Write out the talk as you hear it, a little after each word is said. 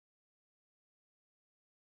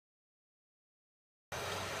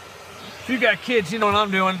If you got kids, you know what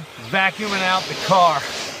I'm doing. Vacuuming out the car.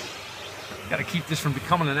 Got to keep this from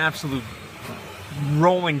becoming an absolute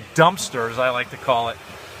rolling dumpster, as I like to call it.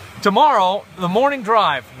 Tomorrow, the morning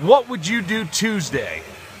drive. What would you do Tuesday?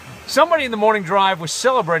 Somebody in the morning drive was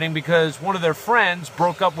celebrating because one of their friends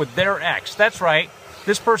broke up with their ex. That's right.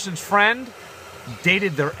 This person's friend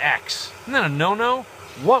dated their ex. Isn't that a no-no?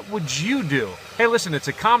 What would you do? Hey, listen, it's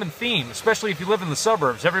a common theme, especially if you live in the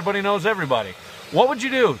suburbs. Everybody knows everybody. What would you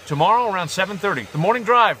do tomorrow around 7:30? The morning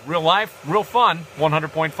drive, real life, real fun,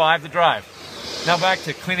 100.5 The Drive. Now back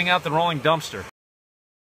to cleaning out the rolling dumpster.